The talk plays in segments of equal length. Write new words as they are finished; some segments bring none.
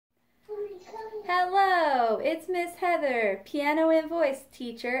Hello, it's Miss Heather, piano and voice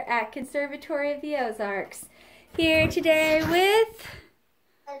teacher at Conservatory of the Ozarks. Here today with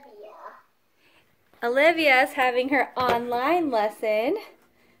Olivia's having her online lesson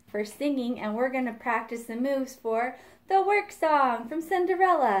for singing, and we're going to practice the moves for the work song from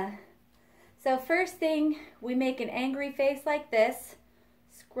Cinderella. So first thing, we make an angry face like this,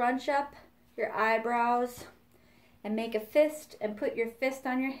 scrunch up your eyebrows, and make a fist and put your fist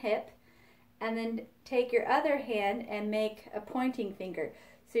on your hip. And then take your other hand and make a pointing finger.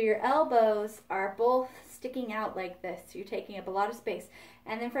 So your elbows are both sticking out like this. So you're taking up a lot of space.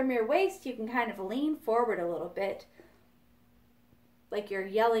 And then from your waist, you can kind of lean forward a little bit, like you're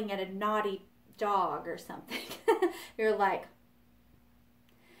yelling at a naughty dog or something. You're like.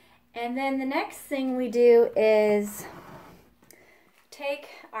 And then the next thing we do is take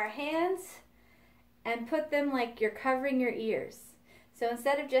our hands and put them like you're covering your ears. So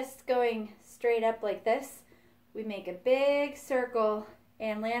instead of just going straight up like this, we make a big circle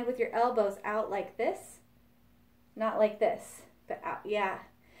and land with your elbows out like this. Not like this, but out, yeah.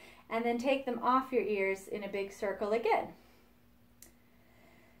 And then take them off your ears in a big circle again.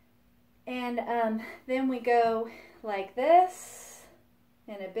 And then we go like this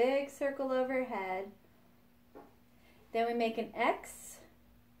in a big circle overhead. Then we make an X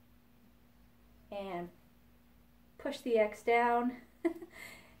and push the X down.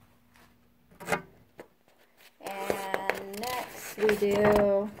 And next we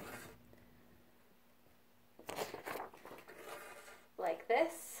do like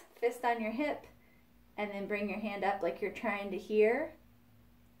this, fist on your hip, and then bring your hand up like you're trying to hear.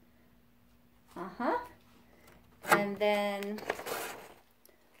 And then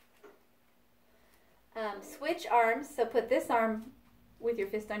switch arms, so put this arm with your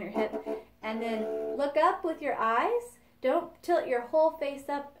fist on your hip, and then look up with your eyes. Don't tilt your whole face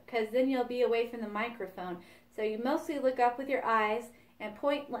up, because then you'll be away from the microphone. So you mostly look up with your eyes and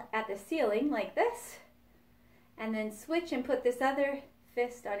point at the ceiling like this. And then switch and put this other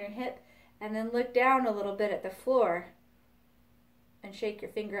fist on your hip, and then look down a little bit at the floor and shake your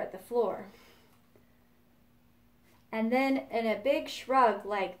finger at the floor. And then in a big shrug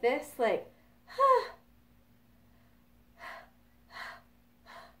like this, like,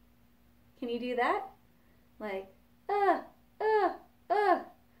 Can you do that? Like,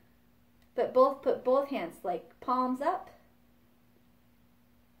 But put both hands like palms up.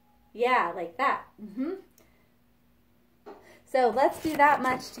 Yeah, like that. So let's do that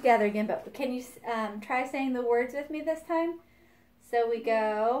much together again, but can you try saying the words with me this time? So we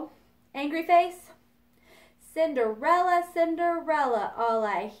go, angry face. Cinderella, Cinderella, all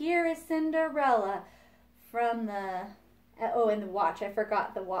I hear is Cinderella. From the, oh, and the watch, I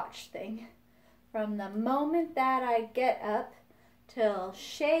forgot the watch thing. From the moment that I get up till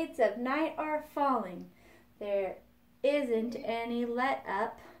shades of night are falling, there isn't any let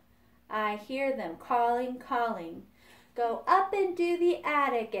up. I hear them calling, calling. Go up and do the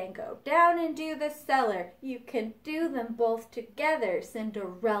attic and go down and do the cellar. You can do them both together,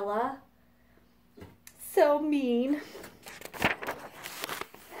 Cinderella. So mean.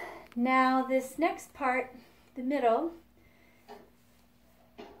 Now this next part, the middle,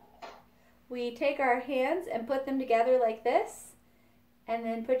 we take our hands and put them together like this. And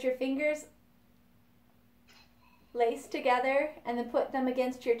then put your fingers laced together and then put them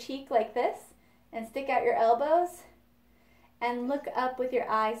against your cheek like this and stick out your elbows and look up with your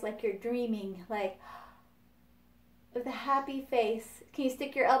eyes like you're dreaming, like with a happy face. Can you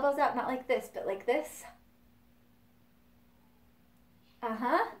stick your elbows out? Not like this, but like this.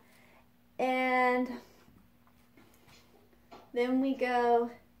 And then we go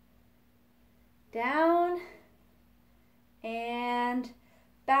down and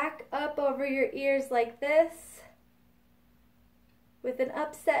back up over your ears like this with an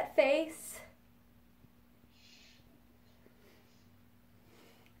upset face.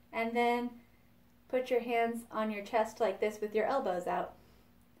 And then put your hands on your chest like this with your elbows out.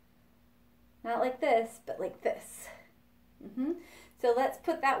 Not like this, but like this. So let's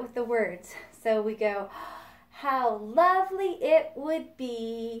put that with the words. So we go, how lovely it would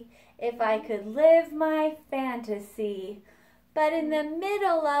be if I could live my fantasy. But in the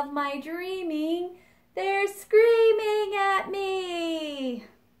middle of my dreaming, they're screaming at me.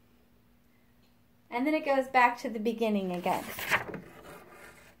 And then it goes back to the beginning again.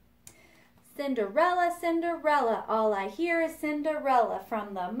 Cinderella, Cinderella, all I hear is Cinderella.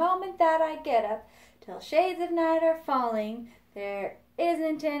 From the moment that I get up till shades of night are falling, there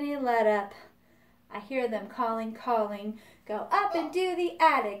isn't any let up. I hear them calling, calling. Go up and do the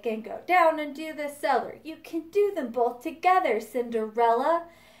attic and go down and do the cellar. You can do them both together, Cinderella.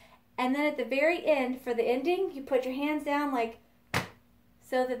 And then at the very end, for the ending, you put your hands down like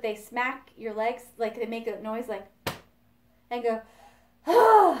so that they smack your legs, like they make a noise like, and go,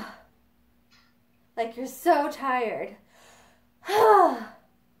 ah, like you're so tired. Ah.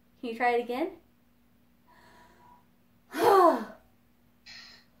 Can you try it again? Ah.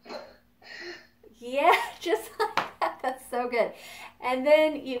 Yeah, just like that. That's so good. And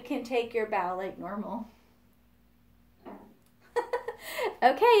then you can take your bow like normal.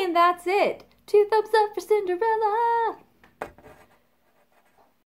 Okay, and that's it. 2 thumbs up for Cinderella.